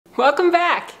Welcome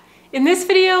back! In this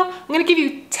video, I'm going to give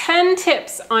you 10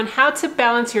 tips on how to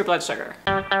balance your blood sugar.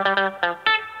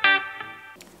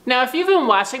 Now, if you've been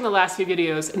watching the last few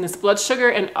videos in this blood sugar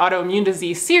and autoimmune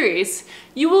disease series,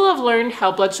 you will have learned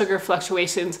how blood sugar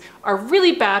fluctuations are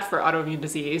really bad for autoimmune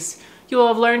disease. You will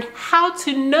have learned how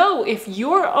to know if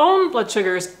your own blood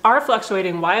sugars are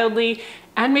fluctuating wildly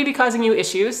and may be causing you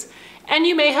issues. And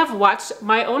you may have watched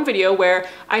my own video where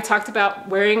I talked about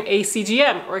wearing a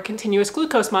CGM or a continuous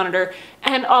glucose monitor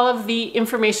and all of the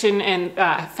information and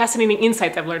fascinating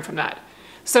insights I've learned from that.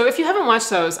 So if you haven't watched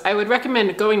those, I would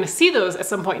recommend going to see those at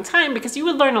some point in time because you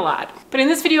would learn a lot. But in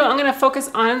this video, I'm going to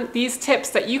focus on these tips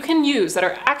that you can use that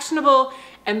are actionable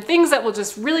and things that will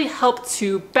just really help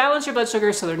to balance your blood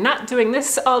sugar so they're not doing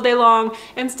this all day long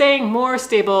and staying more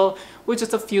stable with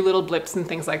just a few little blips and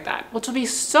things like that, which will be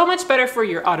so much better for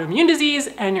your autoimmune disease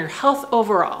and your health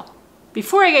overall.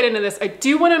 Before I get into this, I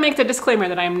do want to make the disclaimer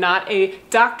that I'm not a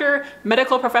doctor,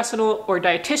 medical professional, or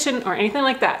dietitian or anything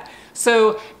like that.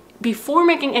 So before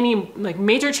making any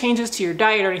major changes to your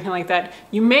diet or anything like that,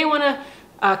 you may want to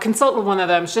consult with one of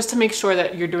them just to make sure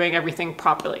that you're doing everything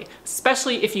properly,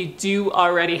 especially if you do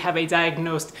already have a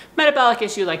diagnosed metabolic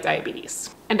issue like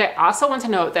diabetes. And I also want to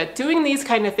note that doing these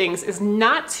kind of things is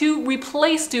not to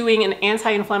replace doing an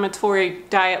anti-inflammatory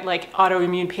diet like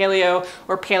autoimmune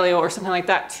paleo or something like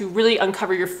that to really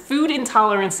uncover your food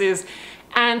intolerances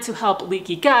and to help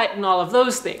leaky gut and all of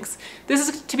those things. This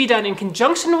is to be done in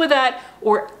conjunction with that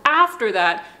or after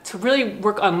that to really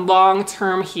work on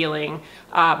long-term healing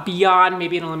beyond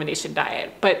maybe an elimination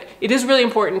diet. But it is really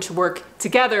important to work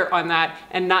together on that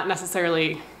and not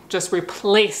necessarily just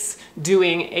replace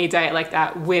doing a diet like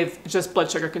that with just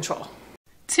blood sugar control.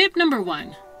 Tip number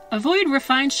 1, avoid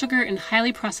refined sugar and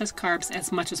highly processed carbs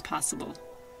as much as possible.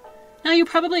 Now, you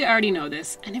probably already know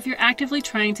this, and if you're actively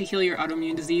trying to heal your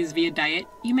autoimmune disease via diet,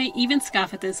 you may even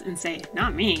scoff at this and say,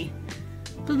 "Not me."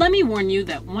 But let me warn you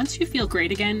that once you feel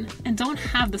great again and don't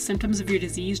have the symptoms of your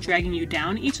disease dragging you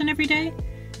down each and every day,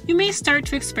 you may start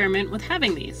to experiment with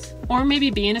having these. Or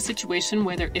maybe be in a situation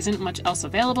where there isn't much else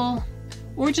available,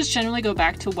 or just generally go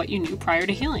back to what you knew prior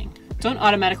to healing. Don't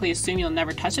automatically assume you'll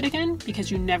never touch it again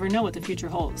because you never know what the future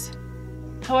holds.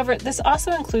 However, this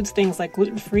also includes things like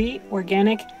gluten-free,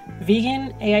 organic,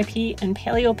 vegan, AIP, and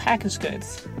paleo packaged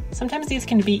goods. Sometimes these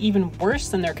can be even worse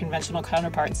than their conventional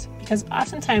counterparts because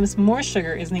oftentimes more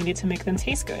sugar is needed to make them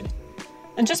taste good.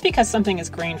 And just because something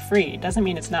is grain-free doesn't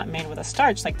mean it's not made with a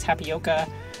starch like tapioca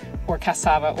or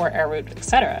cassava or arrowroot,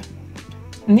 etc.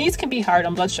 And these can be hard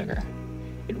on blood sugar.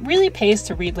 It really pays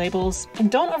to read labels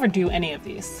and don't overdo any of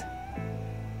these.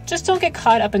 Just don't get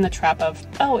caught up in the trap of,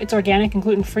 oh, it's organic and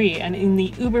gluten-free and in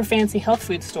the uber fancy health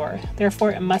food store,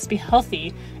 therefore it must be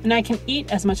healthy and I can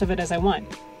eat as much of it as I want.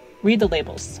 Read the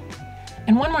labels.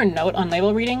 And one more note on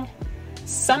label reading.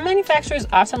 Some manufacturers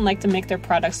often like to make their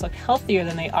products look healthier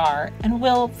than they are and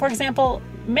will, for example,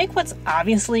 make what's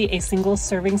obviously a single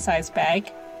serving size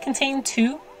bag contain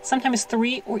 2, sometimes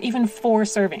 3, or even 4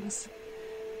 servings.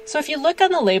 So if you look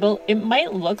on the label, it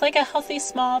might look like a healthy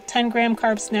small 10-gram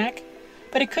carb snack,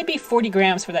 but it could be 40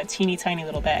 grams for that teeny tiny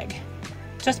little bag.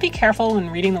 Just be careful when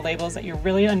reading the labels that you're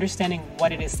really understanding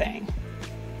what it is saying.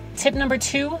 Tip number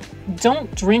 2,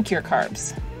 don't drink your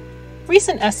carbs.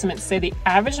 Recent estimates say the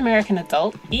average American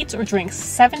adult eats or drinks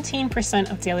 17%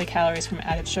 of daily calories from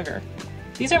added sugar.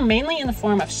 These are mainly in the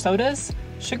form of sodas,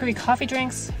 sugary coffee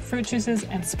drinks, fruit juices,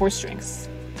 and sports drinks.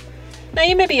 Now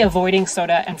you may be avoiding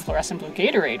soda and fluorescent blue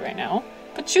Gatorade right now,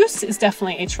 but juice is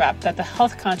definitely a trap that the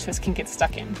health conscious can get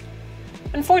stuck in.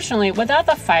 Unfortunately, without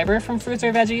the fiber from fruits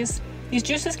or veggies, these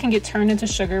juices can get turned into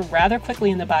sugar rather quickly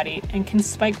in the body and can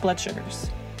spike blood sugars.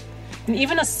 And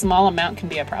even a small amount can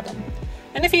be a problem.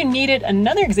 And if you needed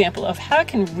another example of how it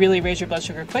can really raise your blood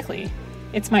sugar quickly,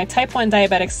 it's my type 1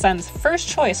 diabetic son's first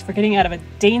choice for getting out of a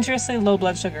dangerously low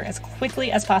blood sugar as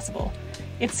quickly as possible.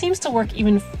 It seems to work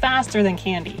even faster than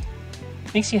candy.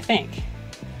 Makes you think.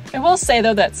 I will say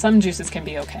though that some juices can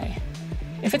be okay.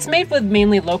 If it's made with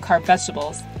mainly low-carb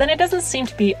vegetables, then it doesn't seem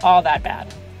to be all that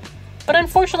bad. But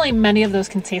unfortunately, many of those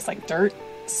can taste like dirt,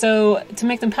 so to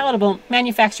make them palatable,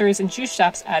 manufacturers and juice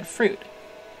shops add fruit.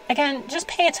 Again, just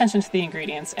pay attention to the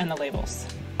ingredients and the labels.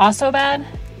 Also bad,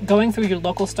 going through your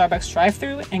local Starbucks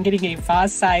drive-thru and getting a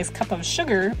vase-sized cup of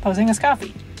sugar posing as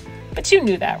coffee. But you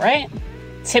knew that, right?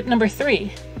 Tip number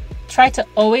 3, try to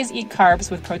always eat carbs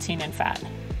with protein and fat.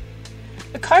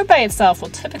 A carb by itself will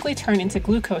typically turn into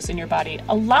glucose in your body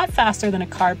a lot faster than a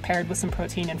carb paired with some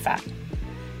protein and fat.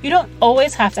 You don't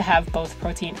always have to have both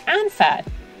protein and fat,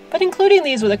 but including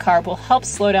these with a carb will help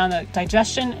slow down the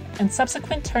digestion and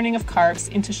subsequent turning of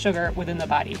carbs into sugar within the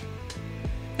body.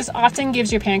 This often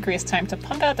gives your pancreas time to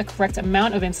pump out the correct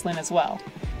amount of insulin as well,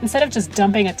 instead of just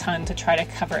dumping a ton to try to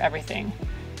cover everything,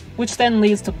 which then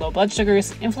leads to low blood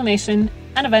sugars, inflammation,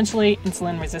 and eventually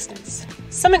insulin resistance.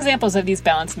 Some examples of these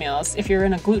balanced meals, if you're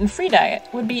in a gluten-free diet,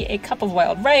 would be a cup of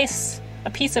wild rice,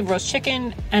 a piece of roast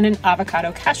chicken, and an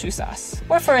avocado cashew sauce.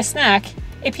 Or for a snack,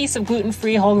 a piece of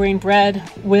gluten-free whole grain bread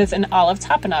with an olive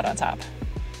tapenade on top.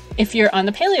 If you're on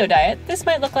the paleo diet, this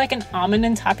might look like an almond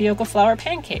and tapioca flour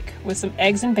pancake with some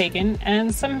eggs and bacon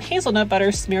and some hazelnut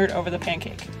butter smeared over the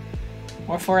pancake.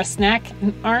 Or for a snack,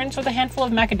 an orange with a handful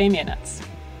of macadamia nuts.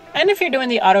 And if you're doing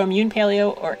the autoimmune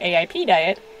paleo or AIP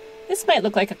diet, this might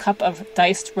look like a cup of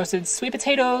diced roasted sweet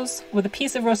potatoes with a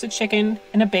piece of roasted chicken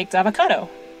and a baked avocado.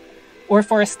 Or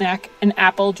for a snack, an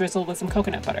apple drizzled with some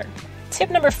coconut butter. Tip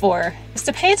number 4 is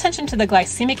to pay attention to the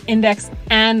glycemic index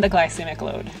and the glycemic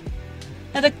load.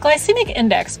 Now, the glycemic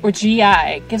index, or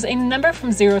GI, gives a number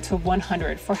from 0 to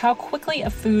 100 for how quickly a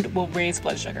food will raise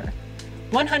blood sugar.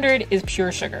 100 is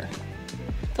pure sugar.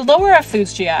 The lower a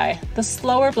food's GI, the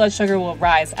slower blood sugar will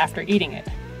rise after eating it.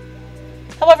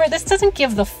 However, this doesn't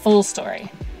give the full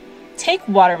story. Take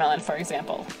watermelon, for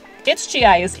example. Its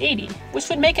GI is 80, which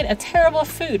would make it a terrible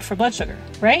food for blood sugar,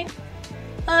 right?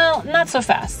 Well, not so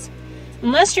fast.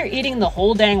 Unless you're eating the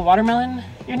whole dang watermelon,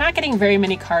 you're not getting very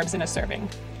many carbs in a serving.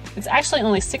 It's actually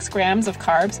only 6 grams of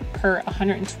carbs per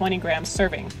 120 grams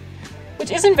serving, which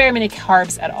isn't very many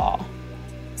carbs at all.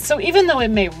 So even though it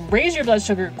may raise your blood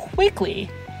sugar quickly,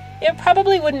 it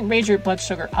probably wouldn't raise your blood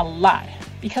sugar a lot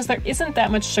because there isn't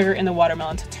that much sugar in the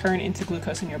watermelon to turn into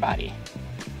glucose in your body.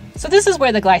 So this is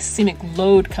where the glycemic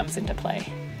load comes into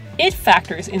play. It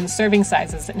factors in serving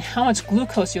sizes and how much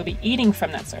glucose you'll be eating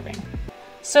from that serving.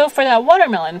 So for that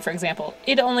watermelon, for example,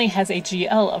 it only has a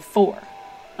GL of 4.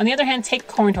 On the other hand, take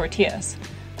corn tortillas.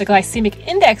 The glycemic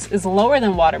index is lower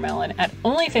than watermelon at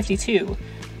only 52,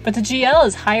 but the GL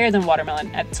is higher than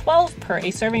watermelon at 12 per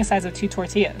a serving size of 2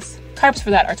 tortillas. Carbs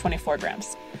for that are 24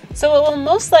 grams. So it will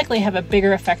most likely have a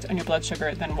bigger effect on your blood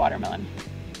sugar than watermelon.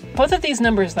 Both of these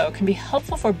numbers, though, can be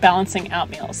helpful for balancing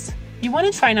out meals. You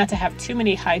want to try not to have too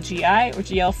many high GI or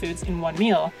GL foods in one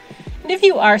meal, and if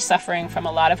you are suffering from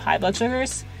a lot of high blood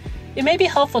sugars, it may be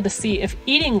helpful to see if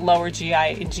eating lower GI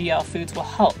and GL foods will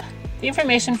help. The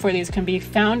information for these can be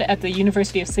found at the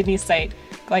University of Sydney site,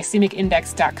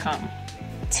 glycemicindex.com.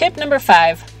 Tip number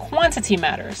 5, quantity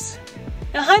matters.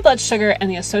 Now, high blood sugar and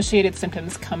the associated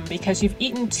symptoms come because you've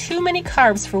eaten too many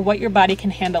carbs for what your body can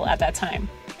handle at that time.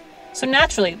 So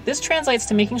naturally, this translates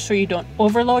to making sure you don't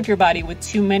overload your body with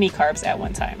too many carbs at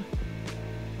one time.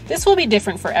 This will be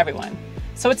different for everyone,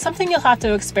 so it's something you'll have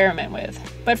to experiment with.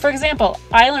 But for example,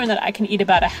 I learned that I can eat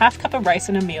about a half cup of rice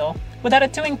in a meal without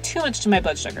it doing too much to my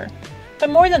blood sugar.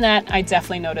 But more than that, I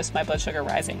definitely noticed my blood sugar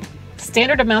rising.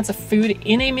 Standard amounts of food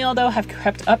in a meal, though, have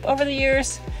crept up over the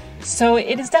years, so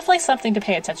it is definitely something to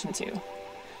pay attention to.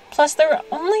 Plus, there are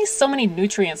only so many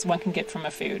nutrients one can get from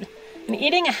a food, and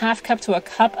eating a half cup to a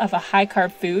cup of a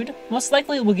high-carb food most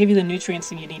likely will give you the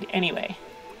nutrients you need anyway.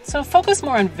 So focus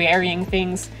more on varying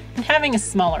things and having a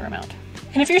smaller amount.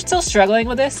 And if you're still struggling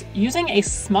with this, using a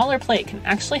smaller plate can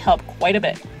actually help quite a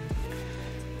bit.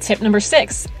 Tip number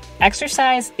 6,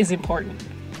 exercise is important.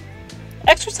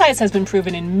 Exercise has been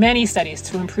proven in many studies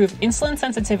to improve insulin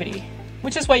sensitivity,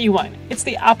 which is what you want. It's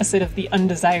the opposite of the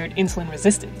undesired insulin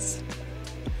resistance.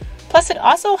 Plus, it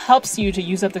also helps you to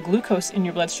use up the glucose in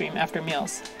your bloodstream after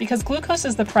meals, because glucose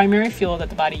is the primary fuel that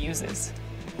the body uses.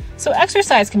 So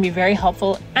exercise can be very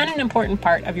helpful and an important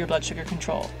part of your blood sugar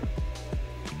control.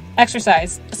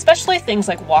 Exercise, especially things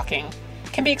like walking,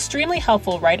 can be extremely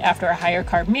helpful right after a higher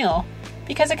carb meal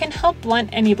because it can help blunt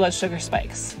any blood sugar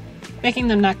spikes, making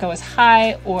them not go as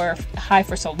high or high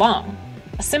for so long.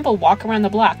 A simple walk around the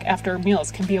block after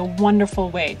meals can be a wonderful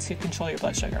way to control your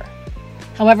blood sugar.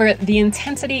 However, the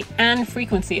intensity and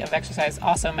frequency of exercise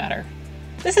also matter.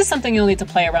 This is something you'll need to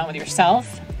play around with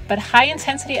yourself, but high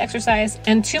intensity exercise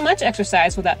and too much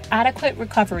exercise without adequate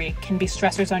recovery can be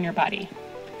stressors on your body.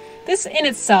 This in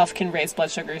itself can raise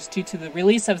blood sugars due to the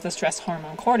release of the stress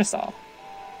hormone cortisol.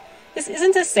 This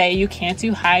isn't to say you can't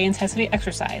do high-intensity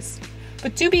exercise,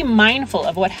 but do be mindful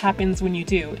of what happens when you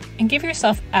do and give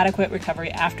yourself adequate recovery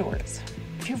afterwards.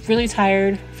 If you're really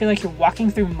tired, feel like you're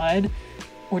walking through mud,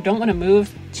 or don't want to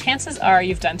move, chances are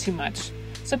you've done too much,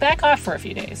 so back off for a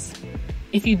few days.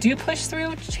 If you do push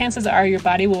through, chances are your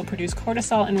body will produce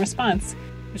cortisol in response,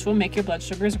 which will make your blood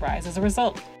sugars rise as a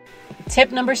result.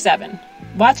 Tip number 7,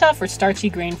 watch out for starchy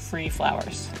grain-free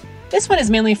flours. This one is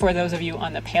mainly for those of you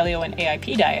on the paleo and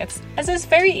AIP diets, as it's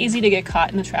very easy to get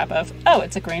caught in the trap of, oh,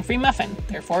 it's a grain-free muffin,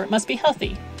 therefore it must be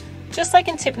healthy. Just like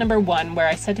in tip number 1, where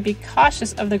I said to be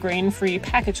cautious of the grain-free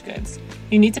packaged goods,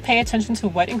 you need to pay attention to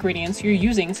what ingredients you're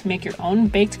using to make your own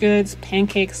baked goods,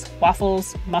 pancakes,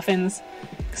 waffles, muffins,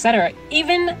 etc.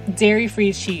 Even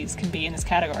dairy-free cheese can be in this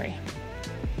category.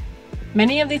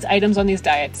 Many of these items on these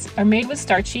diets are made with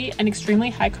starchy and extremely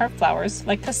high-carb flours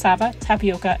like cassava,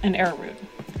 tapioca, and arrowroot.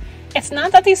 It's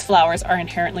not that these flours are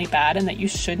inherently bad and that you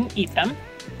shouldn't eat them,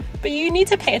 but you need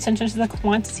to pay attention to the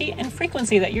quantity and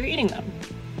frequency that you're eating them.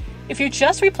 If you're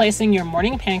just replacing your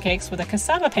morning pancakes with a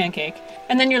cassava pancake,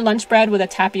 and then your lunch bread with a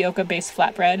tapioca-based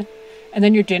flatbread, and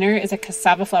then your dinner is a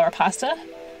cassava flour pasta,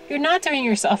 you're not doing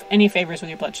yourself any favors with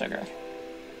your blood sugar.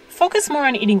 Focus more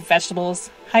on eating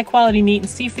vegetables, high-quality meat and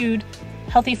seafood,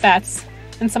 healthy fats,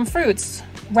 and some fruits,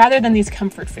 rather than these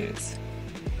comfort foods.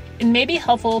 It may be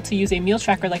helpful to use a meal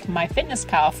tracker like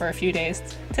MyFitnessPal for a few days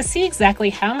to see exactly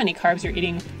how many carbs you're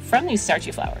eating from these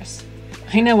starchy flours.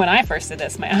 I know when I first did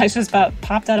this, my eyes just about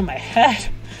popped out of my head.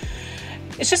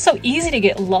 It's just so easy to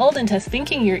get lulled into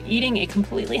thinking you're eating a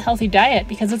completely healthy diet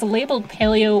because it's labeled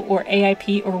paleo or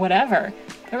AIP or whatever.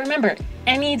 But remember,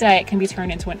 any diet can be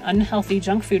turned into an unhealthy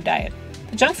junk food diet.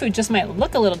 The junk food just might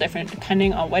look a little different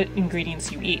depending on what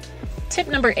ingredients you eat. Tip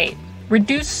number 8,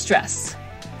 reduce stress.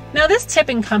 Now this tip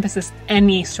encompasses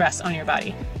any stress on your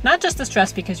body, not just the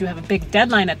stress because you have a big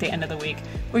deadline at the end of the week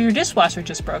or your dishwasher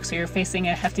just broke so you're facing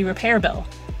a hefty repair bill.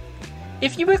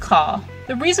 If you recall,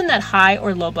 the reason that high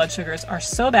or low blood sugars are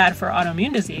so bad for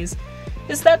autoimmune disease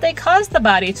is that they cause the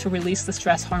body to release the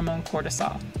stress hormone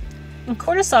cortisol. And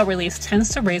cortisol release tends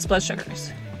to raise blood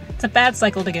sugars. It's a bad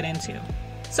cycle to get into.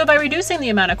 So by reducing the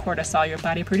amount of cortisol your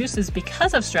body produces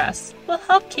because of stress will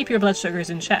help keep your blood sugars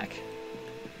in check.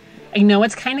 I know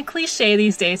it's kind of cliche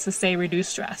these days to say reduce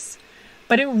stress,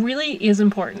 but it really is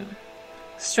important.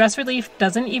 Stress relief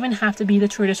doesn't even have to be the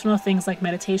traditional things like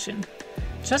meditation.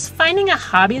 Just finding a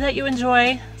hobby that you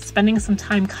enjoy, spending some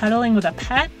time cuddling with a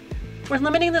pet, or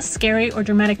limiting the scary or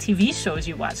dramatic TV shows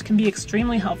you watch can be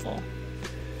extremely helpful.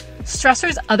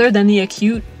 Stressors other than the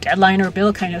acute deadline or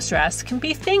bill kind of stress can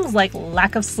be things like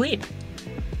lack of sleep,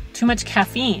 too much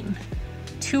caffeine,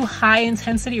 too high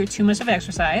intensity or too much of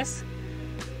exercise,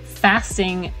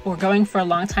 fasting or going for a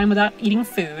long time without eating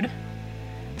food,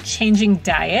 changing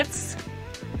diets,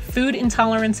 food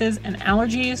intolerances and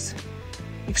allergies,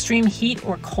 extreme heat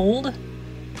or cold,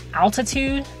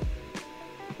 altitude,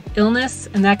 illness,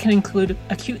 and that can include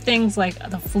acute things like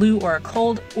the flu or a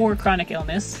cold or chronic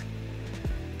illness,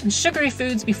 and sugary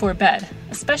foods before bed,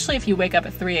 especially if you wake up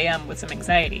at 3 a.m. with some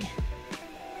anxiety.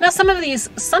 Now some of these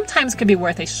sometimes could be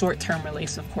worth a short-term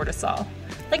release of cortisol,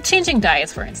 like changing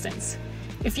diets for instance.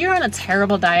 If you're on a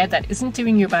terrible diet that isn't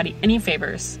doing your body any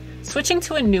favors, switching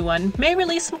to a new one may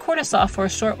release some cortisol for a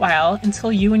short while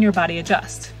until you and your body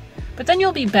adjust. But then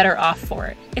you'll be better off for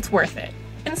it. It's worth it.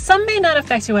 And some may not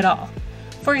affect you at all.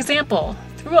 For example,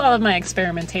 through all of my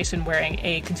experimentation wearing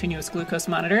a continuous glucose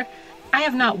monitor, I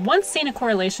have not once seen a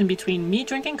correlation between me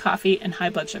drinking coffee and high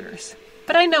blood sugars.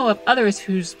 But I know of others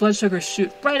whose blood sugars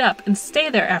shoot right up and stay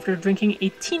there after drinking a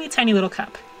teeny tiny little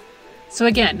cup. So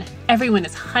again, everyone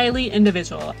is highly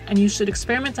individual, and you should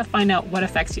experiment to find out what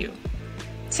affects you.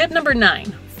 Tip number 9,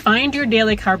 find your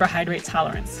daily carbohydrate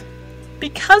tolerance.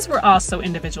 Because we're all so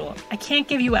individual, I can't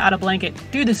give you out a blanket,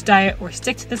 do this diet or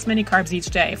stick to this many carbs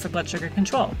each day for blood sugar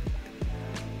control.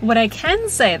 What I can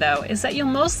say though is that you'll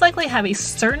most likely have a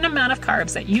certain amount of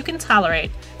carbs that you can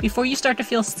tolerate before you start to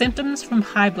feel symptoms from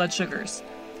high blood sugars,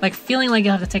 like feeling like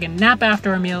you'll have to take a nap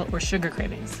after a meal or sugar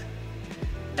cravings.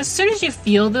 As soon as you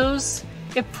feel those,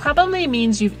 it probably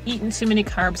means you've eaten too many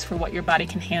carbs for what your body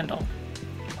can handle.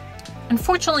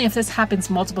 Unfortunately, if this happens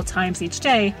multiple times each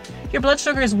day, your blood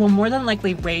sugars will more than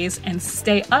likely raise and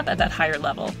stay up at that higher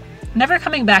level, never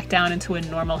coming back down into a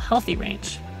normal healthy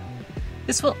range.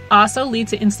 This will also lead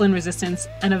to insulin resistance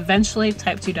and eventually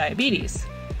type 2 diabetes.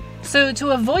 So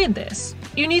to avoid this,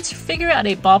 you need to figure out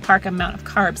a ballpark amount of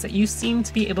carbs that you seem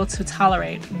to be able to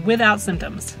tolerate without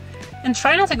symptoms, and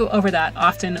try not to go over that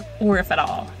often or if at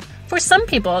all. For some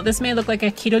people, this may look like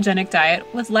a ketogenic diet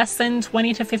with less than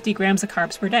 20 to 50 grams of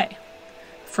carbs per day.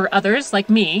 For others, like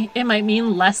me, it might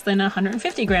mean less than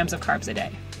 150 grams of carbs a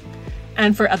day.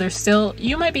 And for others still,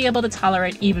 you might be able to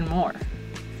tolerate even more.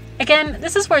 Again,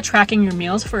 this is where tracking your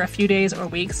meals for a few days or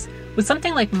weeks with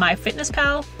something like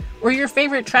MyFitnessPal or your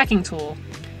favorite tracking tool,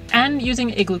 and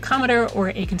using a glucometer or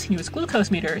a continuous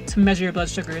glucose meter to measure your blood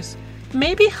sugars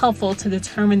may be helpful to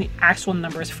determine the actual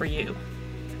numbers for you.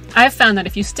 I've found that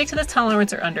if you stick to the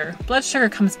tolerance or under, blood sugar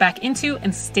comes back into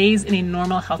and stays in a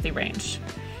normal healthy range.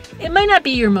 It might not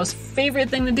be your most favorite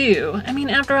thing to do. I mean,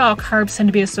 after all, carbs tend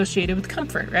to be associated with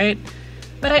comfort, right?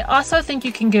 But I also think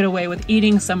you can get away with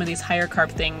eating some of these higher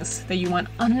carb things that you want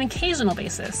on an occasional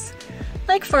basis,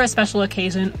 like for a special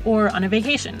occasion or on a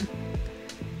vacation.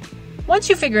 Once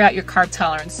you figure out your carb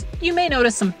tolerance, you may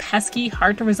notice some pesky,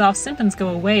 hard to resolve symptoms go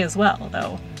away as well,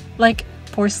 though, like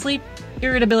poor sleep,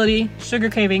 irritability, sugar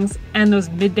cravings, and those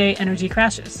midday energy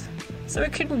crashes. So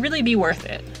it could really be worth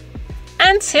it.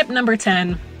 And tip number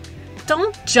 10,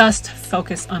 don't just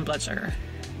focus on blood sugar.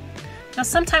 Now,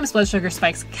 sometimes blood sugar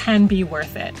spikes can be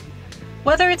worth it.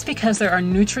 Whether it's because there are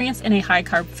nutrients in a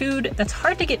high-carb food that's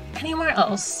hard to get anywhere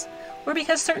else, or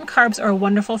because certain carbs are a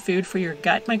wonderful food for your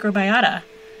gut microbiota.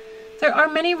 There are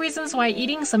many reasons why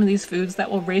eating some of these foods that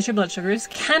will raise your blood sugars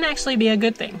can actually be a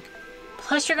good thing.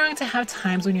 Plus, you're going to have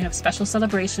times when you have special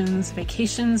celebrations,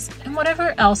 vacations, and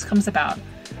whatever else comes about,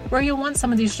 where you'll want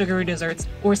some of these sugary desserts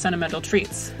or sentimental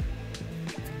treats.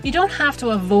 You don't have to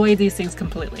avoid these things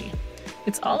completely.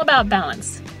 It's all about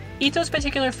balance. Eat those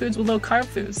particular foods with low-carb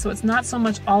foods so it's not so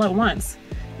much all at once.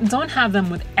 And don't have them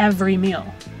with every meal.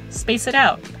 Space it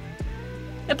out.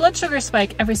 A blood sugar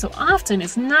spike every so often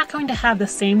is not going to have the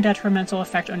same detrimental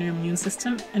effect on your immune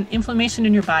system and inflammation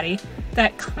in your body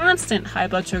that constant high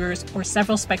blood sugars or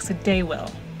several spikes a day will.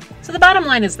 So the bottom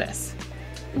line is this: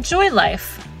 enjoy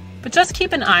life, but just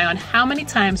keep an eye on how many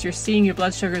times you're seeing your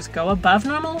blood sugars go above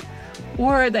normal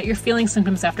or that you're feeling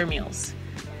symptoms after meals.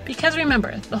 Because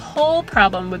remember, the whole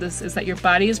problem with this is that your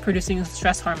body is producing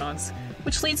stress hormones,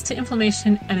 which leads to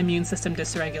inflammation and immune system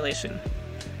dysregulation.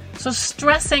 So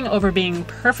stressing over being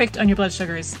perfect on your blood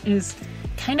sugars is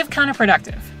kind of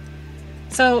counterproductive.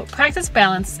 So practice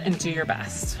balance and do your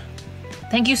best.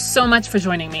 Thank you so much for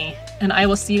joining me, and I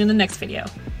will see you in the next video.